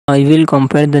I will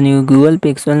compare the new Google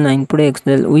Pixel 9 Pro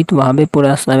XL with Huawei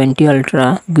Pura 70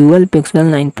 Ultra. Google Pixel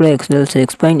 9 Pro XL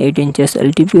 6.8 inches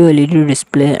LTPO LED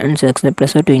display and success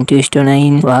pressure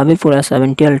 20:9. Huawei Pura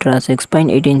 70 Ultra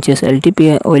 6.8 inches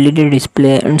LTPO OLED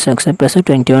display and success pressure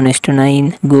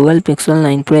 21:9. Google Pixel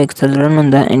 9 Pro XL run on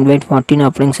the Android 14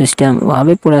 operating system.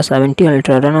 Huawei Pura 70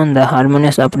 Ultra run on the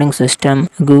Harmonious operating system.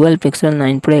 Google Pixel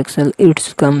 9 Pro XL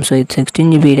it comes with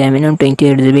 16GB RAM and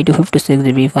 28GB to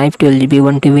 56GB, 512GB,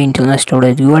 1TB internal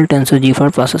storage, Dual Tensor G4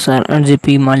 processor,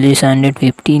 8GB Mali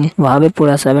 715. Huawei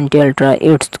Pura 70 Ultra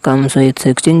it comes with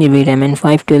 16GB RAM and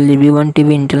 512GB,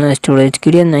 1TB internal storage,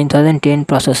 Kirin 9010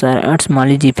 processor, 8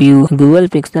 Mali GPU. Google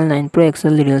Pixel 9 Pro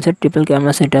XL real set triple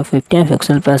camera setup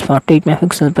 50MP plus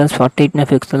 48MP plus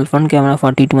 48MP, front camera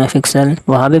 42MP.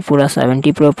 Huawei Pura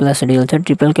 70 Pro plus real set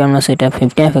triple camera setup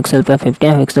 50MP plus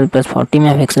 50MP plus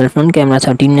 40MP, front camera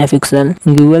 13MP.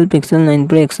 Google Pixel 9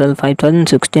 Pro XL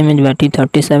 5060 mAh battery,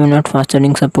 37W fast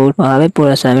charging support. Huawei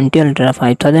Pura 70 Ultra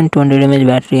 5200 mAh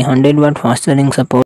battery, 100W fast charging support.